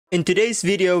In today's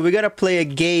video, we're gonna play a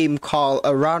game called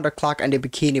Around the Clock and the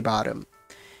Bikini Bottom.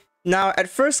 Now, at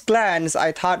first glance,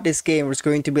 I thought this game was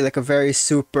going to be like a very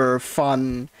super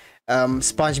fun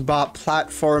SpongeBob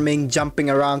platforming, jumping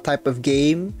around type of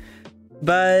game.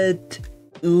 But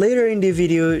later in the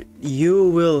video, you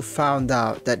will find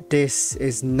out that this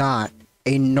is not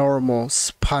a normal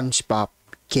SpongeBob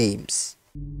games.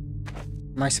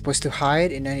 Am I supposed to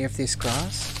hide in any of this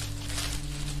grass?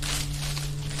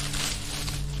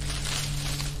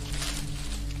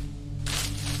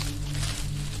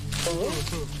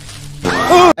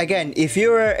 Again, if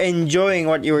you are enjoying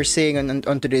what you were seeing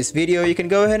on today's video, you can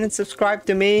go ahead and subscribe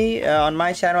to me on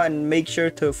my channel and make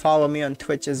sure to follow me on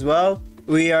Twitch as well.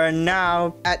 We are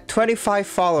now at 25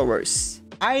 followers.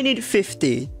 I need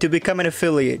 50 to become an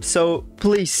affiliate, so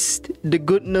please, the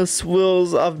goodness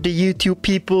wills of the YouTube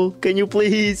people, can you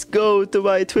please go to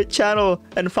my Twitch channel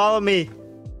and follow me?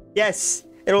 Yes,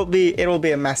 it'll be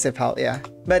a massive help, yeah.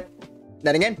 But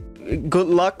then again, good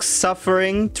luck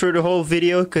suffering through the whole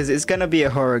video because it's gonna be a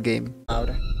horror game.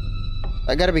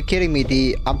 I gotta be kidding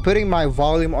me, I'm putting my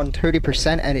volume on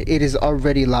 30% and it is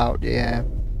already loud. Yeah,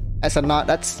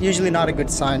 that's usually not a good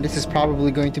sign. This is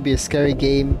probably going to be a scary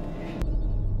game.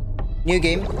 New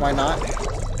game, why not?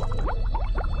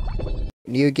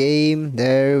 New game,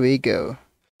 there we go.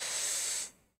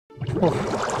 Oh.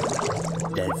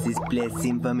 Does this place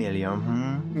seem familiar,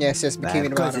 Yes,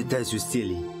 Bikini Bottom. It does you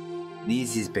silly.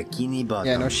 This is Bikini Bottom.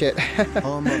 Yeah, no shit.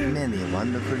 Home of many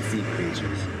wonderful sea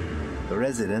creatures. The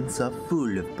residents are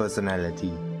full of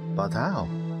personality. But how?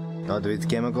 Not with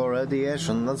chemical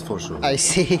radiation, that's for sure. I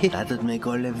see. That would make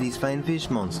all of these fine fish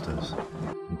monsters.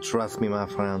 And trust me, my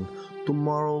friend,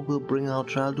 tomorrow will bring our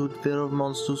childhood fear of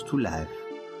monsters to life.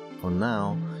 For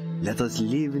now, let us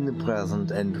live in the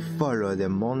present and follow the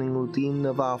morning routine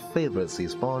of our favorite sea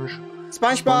sponge,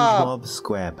 SpongeBob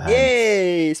SquarePants.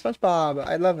 Yay! SpongeBob!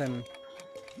 I love him.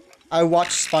 I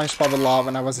watched SpongeBob a lot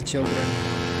when I was a children.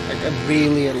 Like,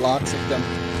 really lots of them.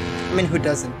 I mean, who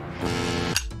doesn't?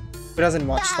 Who doesn't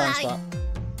watch SpongeBob?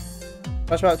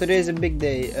 SpongeBob, today is a big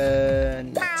day.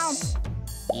 Next.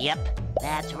 Yep,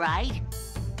 that's right.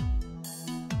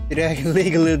 Today I can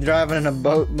legally drive on a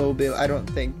boat mobile. I don't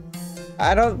think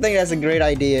that's a great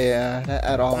idea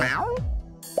at all.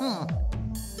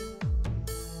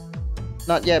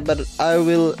 Not yet, but I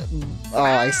will. Oh,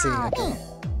 I see. Okay.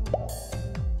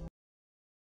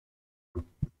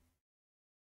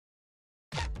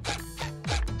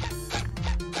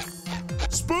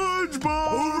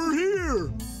 SpongeBob over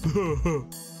here.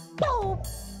 Oh.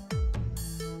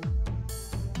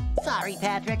 Sorry,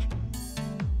 Patrick.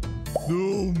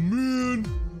 Oh man.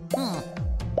 Oh.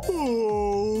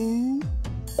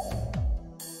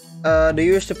 Do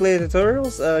you wish to play the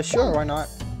tutorials? Sure, why not?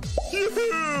 Yeah.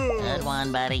 Good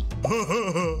one, buddy.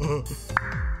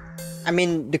 I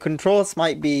mean, the controls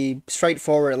might be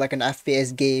straightforward like an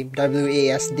FPS game.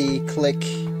 WASD, click,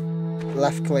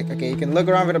 left click. Okay, you can look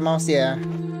around with the mouse, yeah.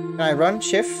 Can I run?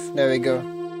 Shift? There we go.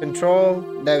 Control,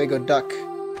 there we go, duck.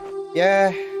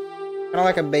 Yeah, kind of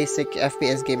like a basic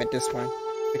FPS game at this one.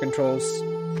 The controls.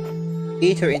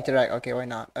 E to interact, okay, why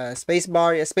not?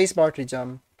 Spacebar, yeah, spacebar to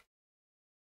jump.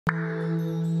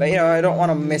 But you know, I don't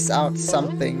want to miss out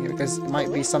something because it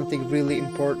might be something really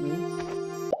important.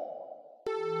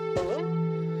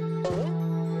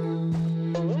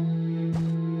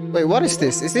 Wait, what is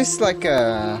this? Is this like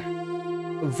a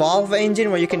valve engine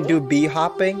where you can do bee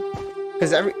hopping?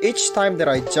 Because each time that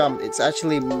I jump, it's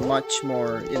actually much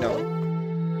more, you know.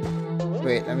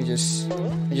 Wait, let me just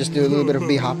do a little bit of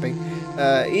bee hopping.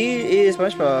 E is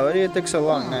SpongeBob. Why did it take so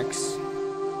long? Next.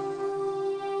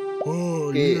 Oh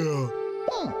Okay. yeah.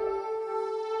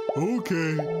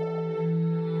 Okay.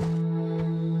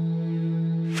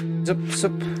 Zup,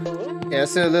 zup. Yeah,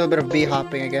 it's a little bit of bee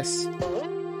hopping, I guess.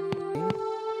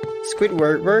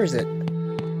 Squidward, where is it?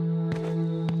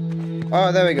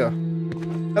 Oh, there we go.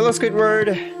 Hello,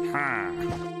 Squidward.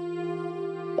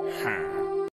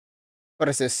 What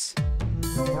is this?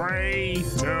 3,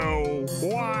 2,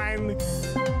 1.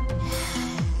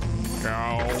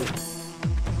 Go.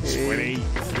 Squiddy,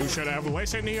 you should have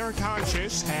listened to your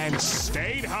conscience and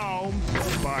stayed home,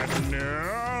 but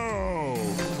no.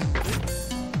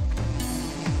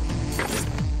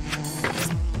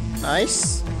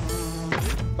 Nice.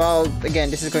 Well, again,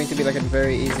 this is going to be like a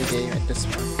very easy game at this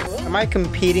point. Am I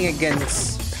competing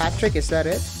against Patrick? Is that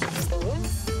it?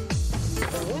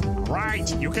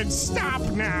 Right, you can stop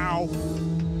now.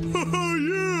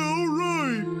 Yeah,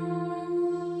 alright.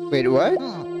 Wait, what?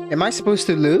 Am I supposed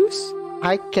to lose?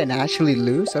 I can actually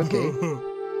lose? Okay.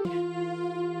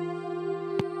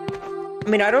 I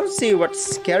mean, I don't see what's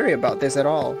scary about this at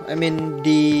all. I mean,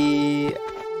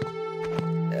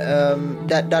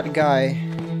 that guy.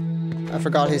 I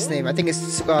forgot his name. I think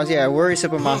it's yeah, Worry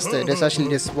Supermaster. There's actually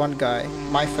this one guy,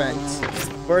 my friends.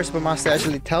 Worry Supermaster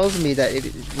actually tells me that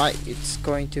it's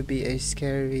going to be a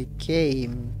scary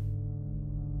game.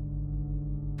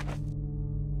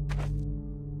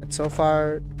 But so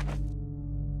far,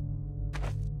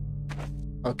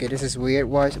 okay, this is weird.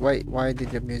 Why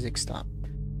did the music stop?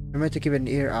 Remember to keep an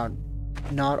ear out.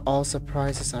 Not all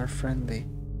surprises are friendly.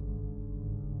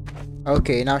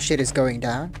 Okay, now shit is going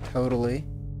down. Totally.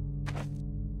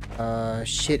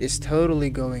 Shit is totally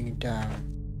going down.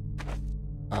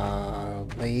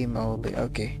 Lame only.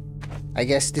 Okay. I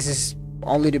guess this is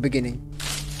only the beginning.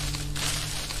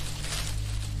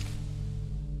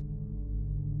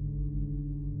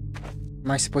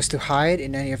 Am I supposed to hide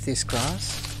in any of this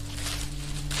grass?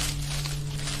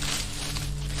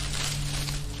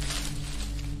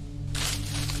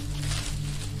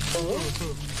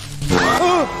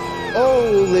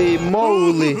 Holy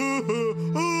moly!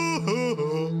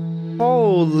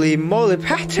 Holy moly,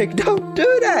 Patrick, don't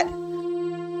do that!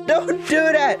 Don't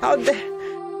do that! How the...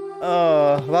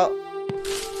 Oh, well...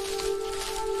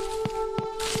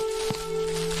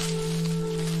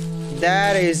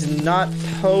 That is not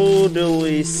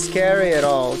totally scary at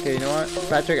all. Okay, you know what?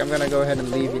 Patrick, I'm gonna go ahead and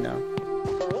leave you now.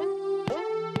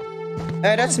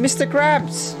 Hey, that's Mr.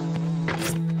 Krabs!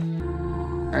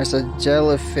 There's a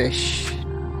jellyfish.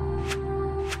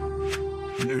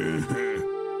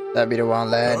 That'd be the one,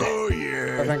 lad. Oh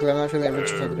yeah. But frankly, I'm not feeling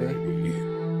adventurous today.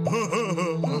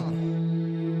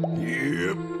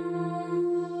 Yep.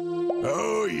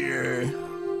 Oh yeah.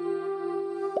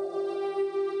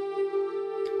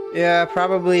 Yeah,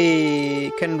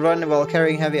 probably can run while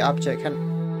carrying heavy object.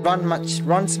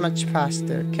 Runs much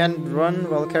faster. Can run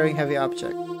while carrying heavy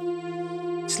object.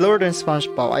 Slower than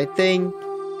SpongeBob. I think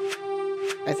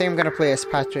I'm gonna play as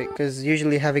Patrick because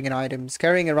usually having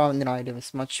carrying around an item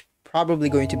is probably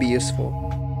going to be useful.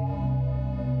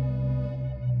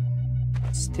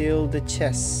 Steal the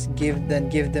chests. Give them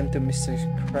to Mr.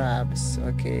 Krabs.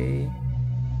 Okay.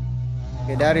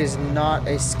 Okay, that is not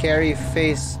a scary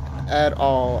face at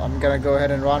all. I'm gonna go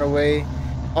ahead and run away.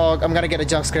 Oh, I'm gonna get a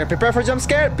jump scare. Prepare for a jump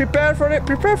scare. Prepare for it.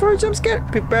 Prepare for a jump scare.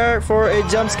 Prepare for a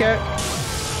jump scare.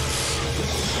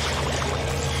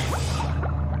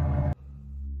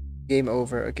 Game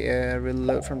over. Okay,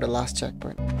 reload from the last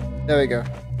checkpoint. There we go.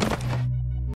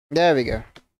 There we go.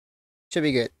 Should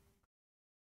be good.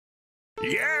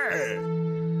 Yeah.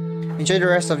 Enjoy the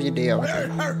rest of your day over there.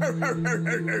 Alrighty.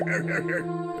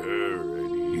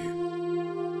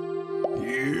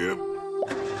 Yep.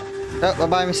 Oh,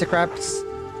 bye-bye, Mr. Krabs.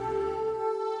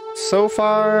 So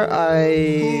far,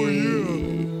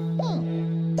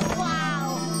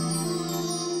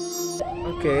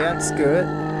 Okay, that's good.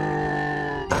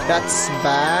 That's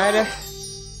bad.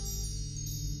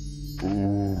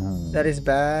 That is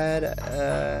bad.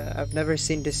 I've never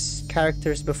seen these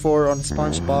characters before on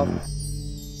SpongeBob.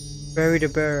 Barry the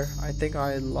Bear. I think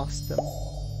I lost them.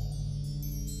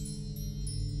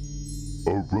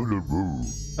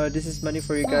 This is money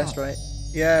for you guys, right?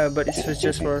 Yeah, but it's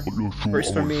just for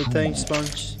me. Thanks,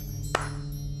 Sponge.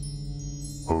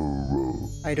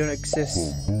 I don't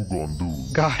exist.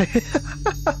 Got it.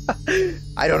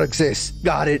 I don't exist.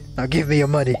 Got it. Now give me your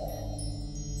money.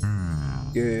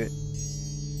 Good.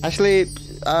 Actually,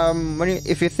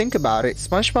 if you think about it,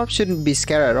 SpongeBob shouldn't be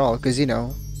scared at all, because you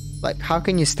know, like, how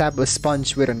can you stab a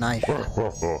sponge with a knife?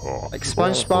 Like,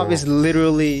 SpongeBob is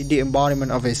literally the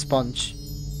embodiment of a sponge.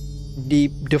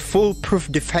 The foolproof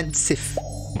defense.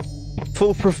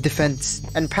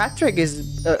 And Patrick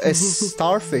is a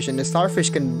starfish, and the starfish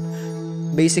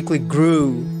can basically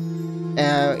grow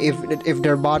if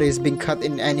their body is being cut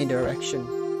in any direction.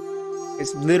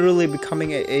 It's literally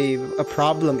becoming a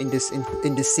problem in the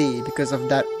sea because of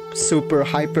that super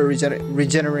hyper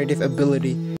regenerative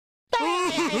ability.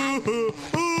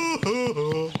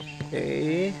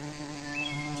 Okay.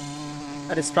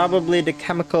 That is probably the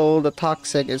chemical, the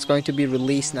toxic, is going to be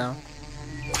released now.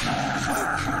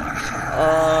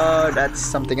 Oh, that's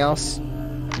something else.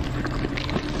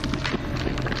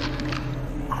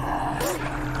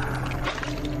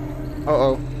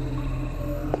 Uh-oh.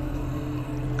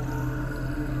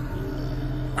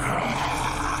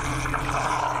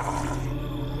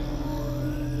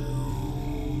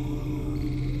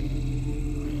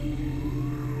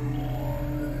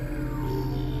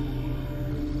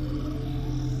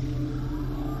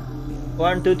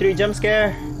 One, two, three, jump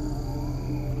scare.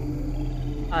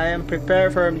 I am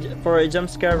prepared for a jump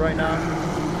scare right now.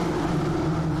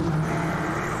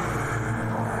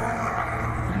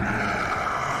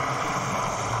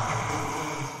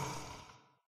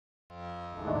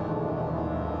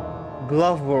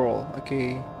 Glove World.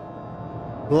 Okay.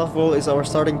 Glove World is our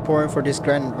starting point for this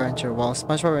grand adventure. While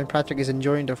SpongeBob and Patrick is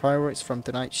enjoying the fireworks from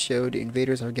tonight's show, the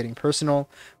invaders are getting personal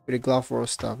with the Glove World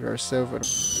stuff. They are so for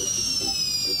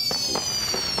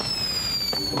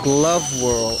Glove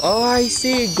World. Oh, I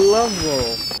see. Glove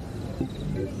World.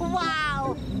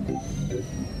 Wow!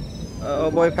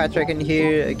 Oh boy, Patrick in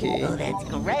here. Okay. Oh, that's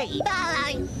great.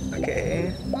 Bye!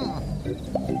 Okay.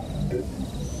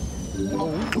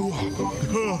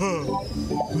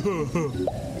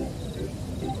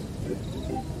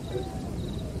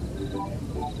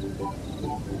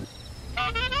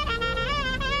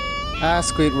 Ah,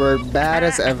 Squidward, bad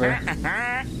as ever.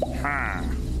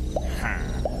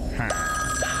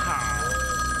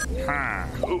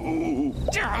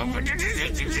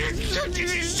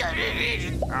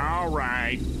 All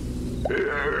right.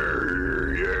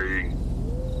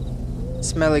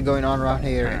 Smelly going on around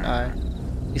here, and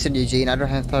listen, Eugene, I don't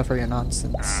have time for your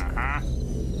nonsense.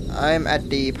 I'm at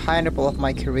the pineapple of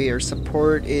my career.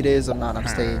 Support it is or not, I'm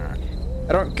staying.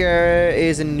 I don't care,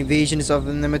 is an invasion of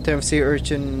unlimited sea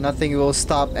urchin, nothing will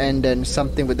stop, and then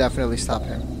something would definitely stop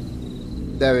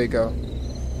him. There we go.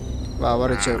 Wow,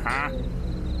 what a joke.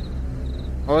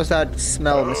 What was that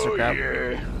smell, Mr. Crab?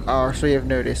 Yeah. Oh, so you've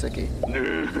noticed, okay.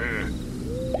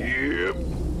 Yep.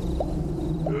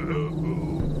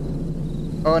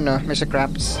 Oh no, Mr.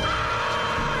 Krabs.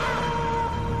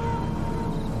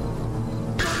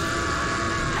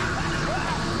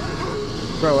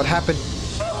 Bro, what happened?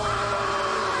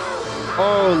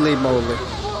 Holy moly.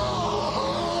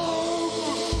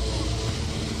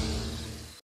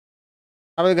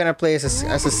 How are we gonna play as a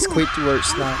Squidward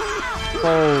now?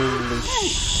 Holy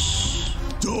sh...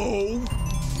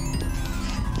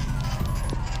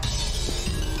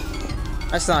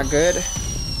 That's not good.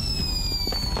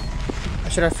 I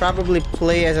should have probably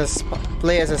play as a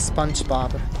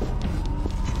SpongeBob.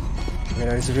 Okay,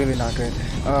 that is really not good.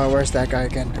 Where's that guy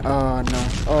again? Oh no.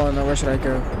 Oh no, where should I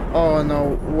go? Oh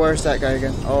no, where's that guy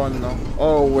again? Oh no.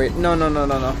 Oh wait, no.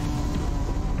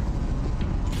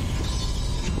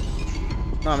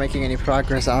 Not making any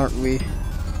progress, aren't we?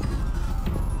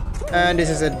 And this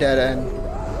is a dead end.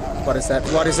 What is that?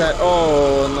 What is that?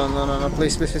 Oh no.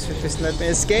 Please let me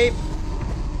escape.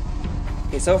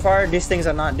 Okay, so far these things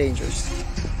are not dangerous.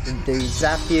 They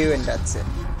zap you and that's it.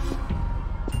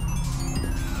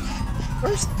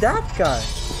 Where's that guy?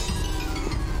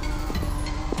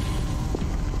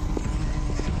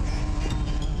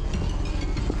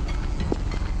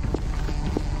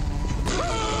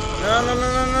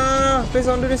 No. Please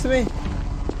don't do this to me.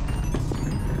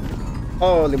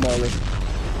 Holy moly.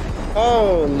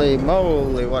 Holy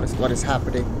moly. What is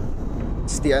happening?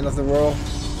 It's the end of the world.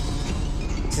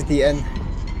 This is the end.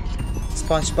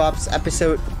 SpongeBob's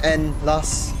episode end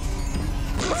loss.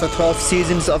 After 12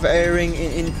 seasons of airing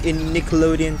in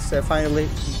Nickelodeon, so finally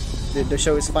the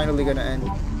show is finally gonna end.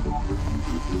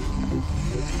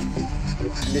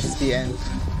 And this is the end.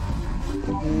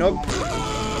 Nope.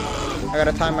 I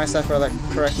gotta time myself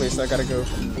correctly, so I gotta go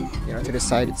to the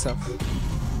side itself.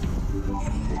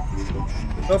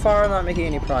 So far I'm not making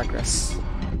any progress.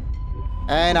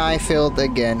 And I failed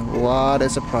again. What a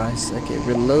surprise. Okay,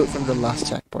 reload from the last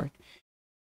checkpoint.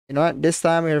 You know what? This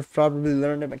time we've probably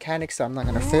learned the mechanics, so I'm not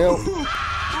gonna fail.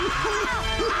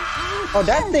 Oh,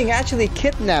 that thing actually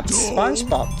kidnapped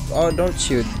SpongeBob. Oh, don't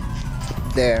shoot.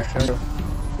 There.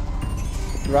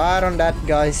 Right on that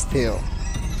guy's tail.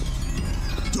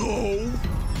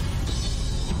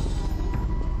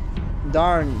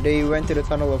 Darn, they went to the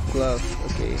tunnel of glove.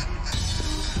 Okay.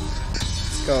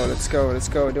 Let's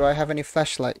go. Do I have any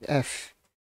flashlight? F.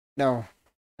 No.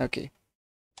 Okay.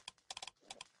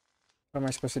 What am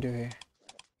I supposed to do here?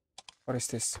 What is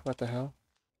this? What the hell?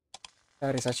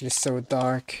 That is actually so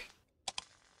dark.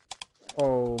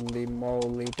 Holy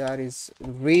moly, that is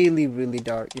really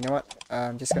dark. You know what?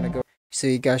 I'm just gonna go so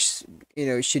you guys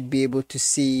should be able to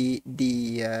see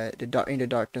the dark in the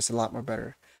darkness a lot more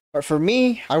better. But for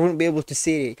me, I wouldn't be able to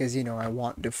see it because I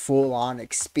want the full-on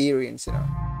experience.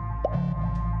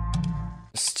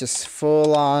 It's just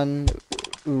full-on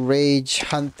rage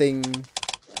hunting.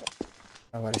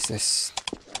 Oh, what is this?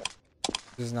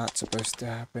 This is not supposed to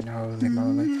happen. Holy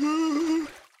moly.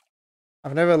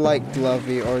 I've never liked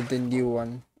Glovey or the new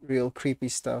one. Real creepy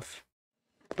stuff.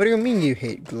 What do you mean you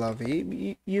hate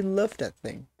Glovey? You love that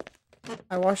thing.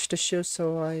 I watched the show,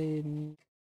 so I...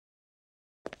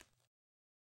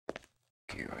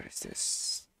 Okay, what is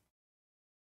this?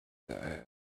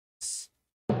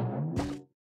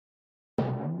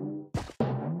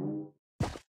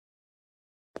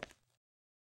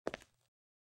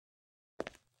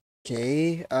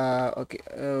 Okay, okay.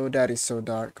 Oh, that is so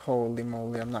dark. Holy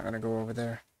moly, I'm not gonna go over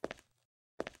there.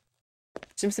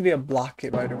 Seems to be a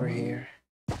blockade right over here.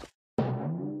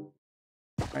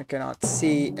 I cannot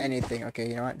see anything. Okay,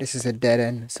 you know what? This is a dead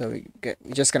end, so we're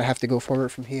just gonna have to go forward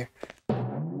from here.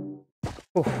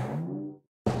 Oof.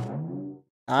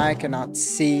 I cannot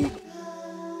see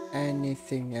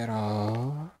anything at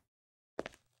all.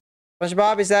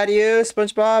 SpongeBob, is that you?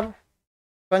 SpongeBob?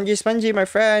 Spongy, my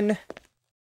friend.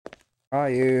 Where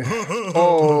are you?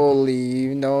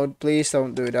 Holy, no, please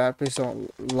don't do that. Please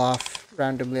don't laugh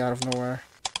randomly out of nowhere.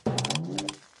 The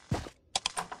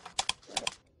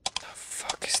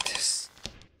fuck is this?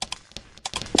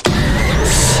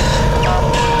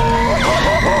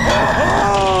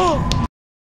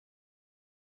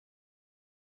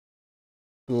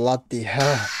 Bloody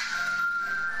hell.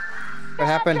 What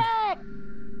happened?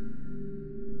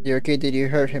 You okay? Did you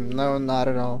hurt him? No, not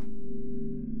at all.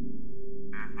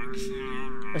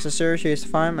 Mr. Sir, she is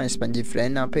fine, my spongy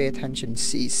friend. Now pay attention,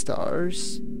 sea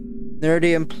stars.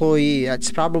 Nerdy employee, that's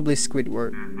probably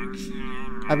Squidward.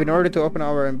 I've been ordered to open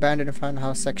our abandoned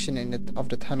farmhouse section of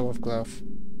the Tunnel of Glove.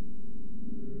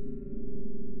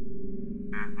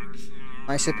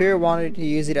 My superior wanted to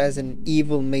use it as an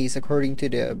evil maze according to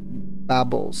the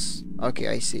babbles. Okay,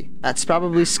 I see. That's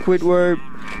probably Squidward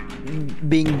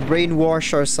being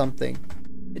brainwashed or something.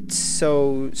 It's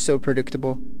so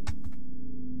predictable.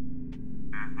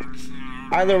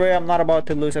 Either way, I'm not about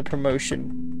to lose a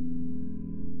promotion.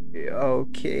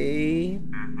 Okay.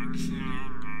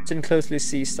 Listen closely,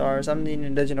 sea stars. I'm the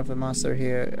indigenous of the master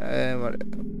here.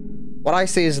 What I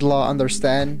say is law,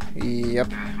 understand?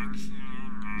 Yep.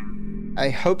 I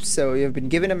hope so. You've been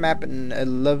given a map and a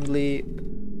lovely...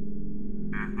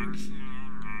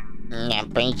 You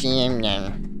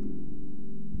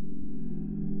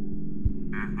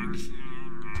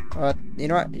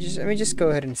know what? Let me just go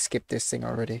ahead and skip this thing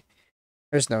already.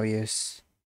 There's no use.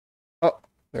 Oh,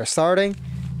 we're starting.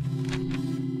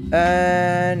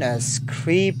 And as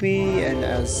creepy and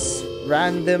as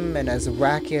random and as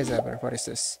wacky as ever. What is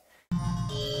this?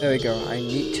 There we go. I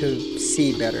need to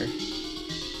see better.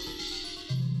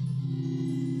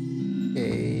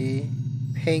 Okay.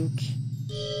 Pink.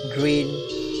 Green.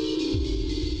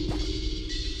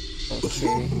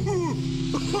 Okay.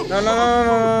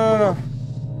 No.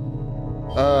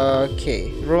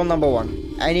 Okay. Rule number 1.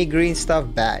 Any green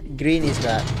stuff bad. Green is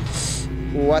bad.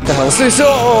 What the hell is this?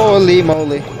 Holy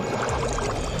moly.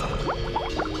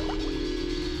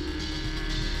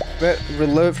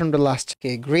 Reload from the last.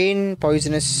 Okay, green,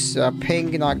 poisonous,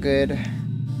 pink, not good.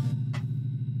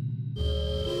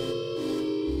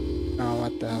 Oh,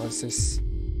 what the hell is this?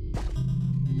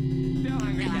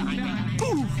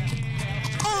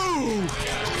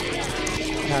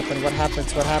 What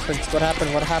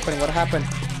happened?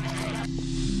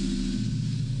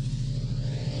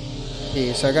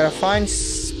 Okay, so I gotta find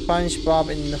SpongeBob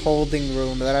in the holding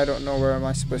room, but I don't know where am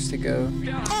I supposed to go.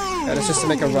 Yeah, let's just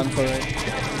make a run for it.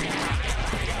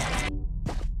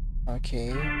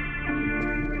 Okay.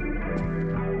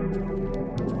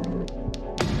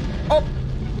 Oh!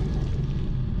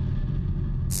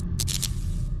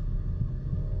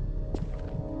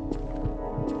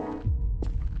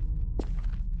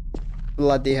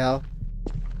 Bloody hell.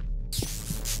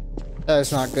 That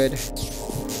is not good.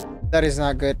 That is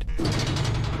not good.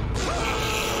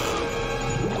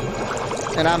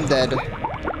 And I'm dead.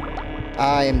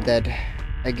 I am dead.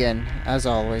 Again, as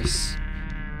always.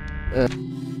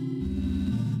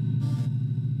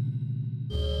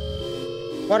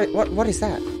 What is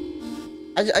that?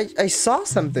 I saw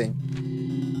something.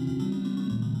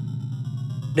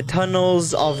 The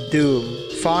Tunnels of Doom.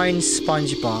 Find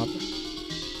SpongeBob.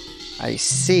 I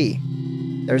see.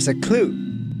 There's a clue.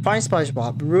 Find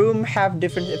SpongeBob. Room have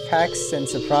different effects and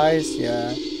surprise.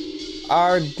 Yeah.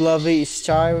 R. Glovey is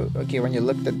shy. Okay, when you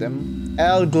looked at them.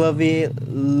 L. Glovey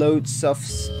loads of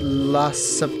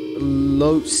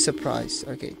surprise.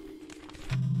 Okay.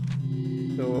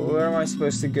 So where am I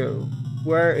supposed to go?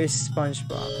 Where is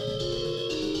SpongeBob?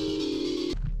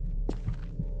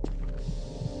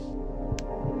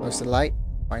 Close the light.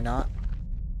 Why not?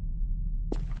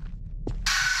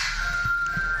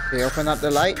 Okay, open up the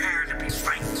light.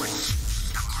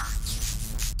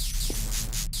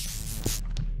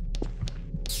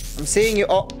 I'm seeing you.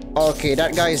 Oh, okay,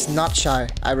 that guy is not shy.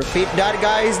 I repeat, that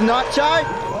guy is not shy.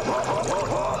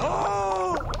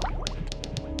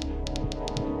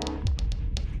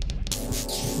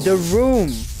 The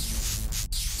room.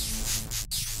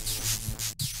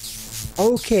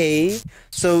 Okay,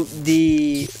 so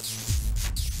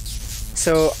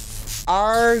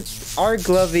our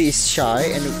Glovey is shy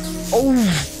and oh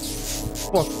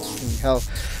fucking hell.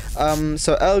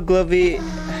 So L. Glovey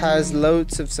has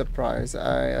loads of surprise.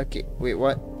 Okay, wait,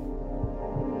 what?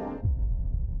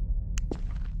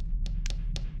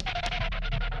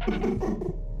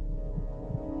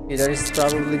 Okay, that is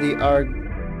probably the arg.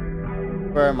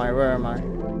 Where am I? Where am I?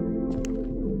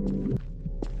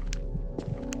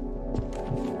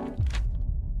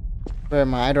 Where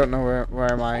am I? I don't know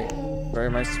where am I? Where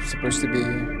am I supposed to be?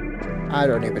 I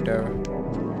don't even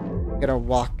know. Gotta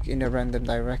walk in a random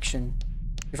direction.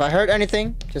 If I heard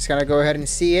anything, just gonna go ahead and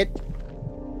see it.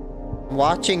 I'm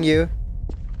watching you.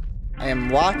 I am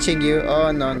watching you.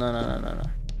 Oh no no no no no no.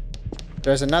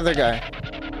 There's another guy.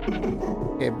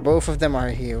 Okay, both of them are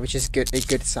here, which is good. A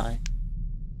good sign.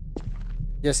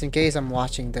 Just in case I'm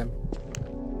watching them.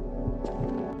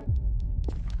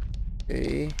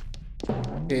 Okay.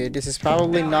 Okay, this is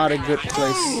probably not a good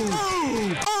place.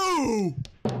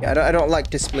 Yeah, I don't like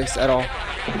this place at all.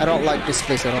 I don't like this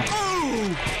place at all.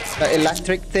 The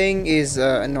electric thing is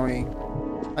annoying.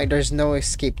 Like, there's no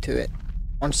escape to it.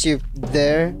 Once you're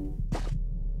there,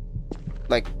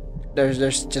 like,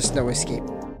 there's just no escape.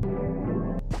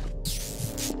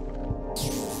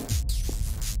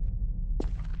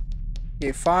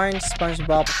 Okay, find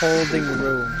SpongeBob holding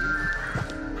room.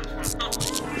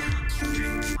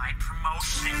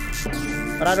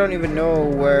 But I don't even know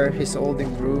where his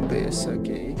holding room is.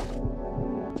 Okay.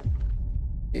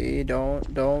 Okay,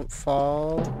 don't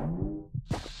fall.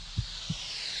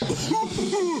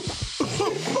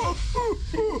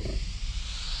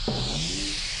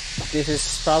 This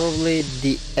is probably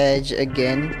the edge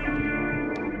again.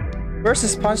 Where's the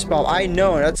SpongeBob? I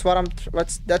know that's what I'm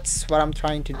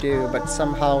trying to do, but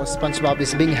somehow SpongeBob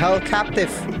is being held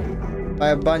captive by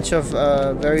a bunch of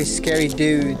very scary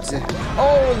dudes.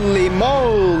 Holy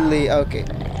moly! Okay,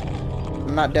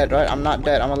 I'm not dead, right? I'm not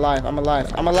dead. I'm alive. I'm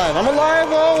alive. I'm alive. I'm alive.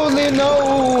 Holy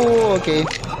no! Okay.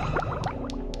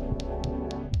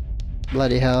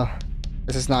 Bloody hell!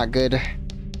 This is not good.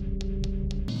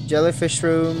 Jellyfish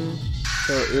room.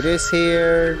 So it is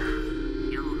here.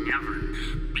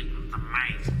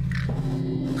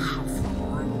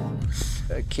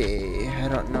 Okay, I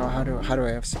don't know how do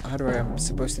I am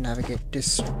supposed to navigate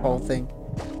this whole thing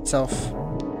itself.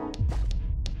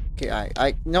 Okay,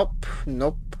 nope.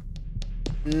 Nope.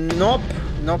 Nope.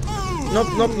 Nope.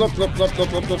 Nope. Nope. Nope. Nope. Nope.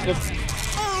 Nope. Nope. Nope.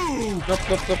 Nope.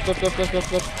 Nope. Nope. Nope.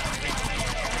 Nope. Nope.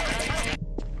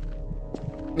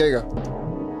 There you go.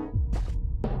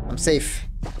 I'm safe.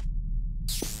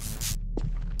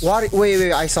 What?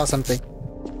 Wait, I saw something.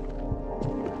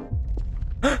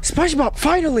 SpongeBob,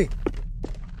 finally!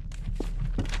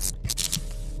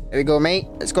 There we go, mate.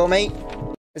 Let's go, mate.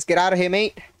 Let's get out of here,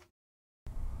 mate.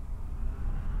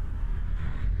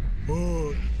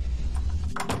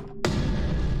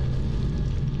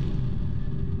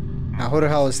 Now, who the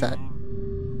hell is that?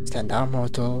 Stand down,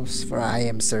 mortals, for I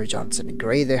am Sir Johnson.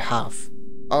 Grade the half.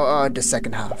 Oh, the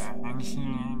second half.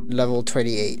 Level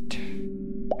 28.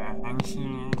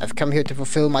 I've come here to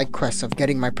fulfill my quest of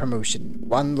getting my promotion,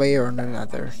 one way or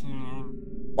another.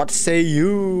 What say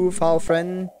you, foul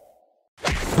friend?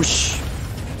 Whoosh.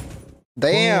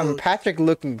 Damn, Patrick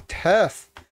looking tough.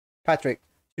 Patrick,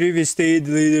 previous state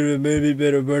leader of maybe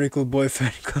better vertical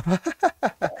boyfriend.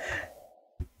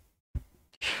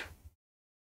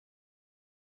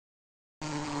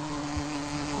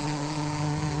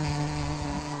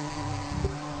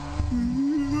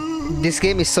 This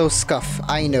game is so scuff,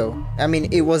 I know. I mean,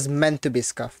 it was meant to be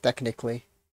scuff, technically.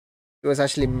 It was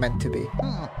actually meant to be.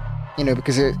 You know,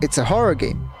 because it's a horror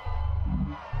game.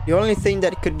 The only thing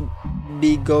that could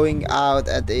be going out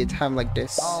at a time like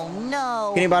this. Oh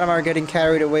no! Bikini Bottom are getting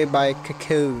carried away by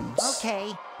cocoons.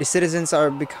 Okay. The citizens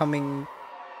are becoming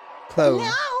cloned.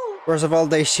 No! First of all,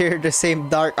 they share the same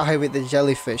dark eye with the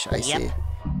jellyfish, I see.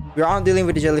 We aren't dealing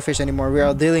with the jellyfish anymore, we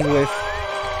are dealing with...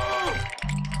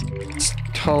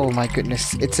 Oh my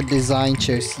goodness, it's a design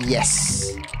choice,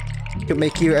 yes. To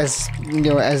make you as, you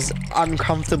know, as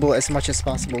uncomfortable as much as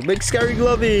possible. Big scary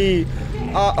Glovey!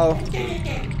 Uh-oh.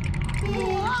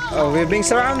 Oh, we're being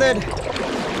surrounded!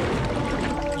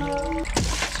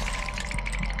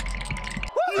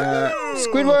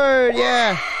 Squidward,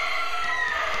 yeah!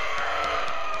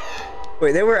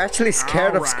 Wait, they were actually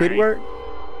scared of Squidward?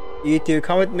 You two,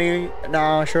 come with me.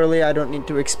 No, surely I don't need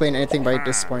to explain anything by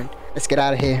this point. Let's get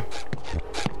out of here.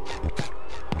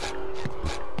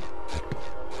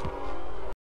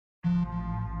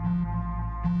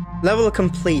 Level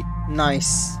complete.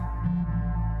 Nice.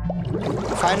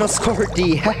 Final score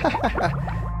D.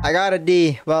 I got a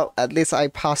D. Well, at least I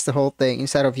passed the whole thing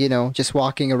instead of, you know, just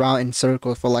walking around in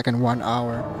circles for like 1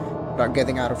 hour without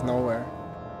getting out of nowhere.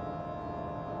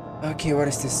 Okay, what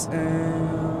is this?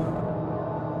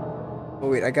 Oh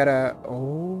wait, I gotta...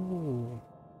 Oh.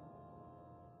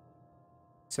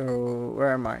 So,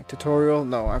 where am I? Tutorial?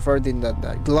 No, I've already done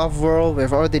that. Glove World,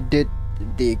 we've already did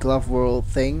the glove world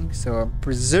thing. So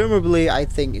presumably I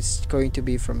think it's going to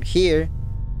be from here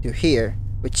to here,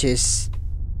 which is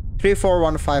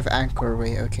 3415 Anchor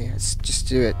Way. Okay, let's just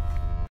do it.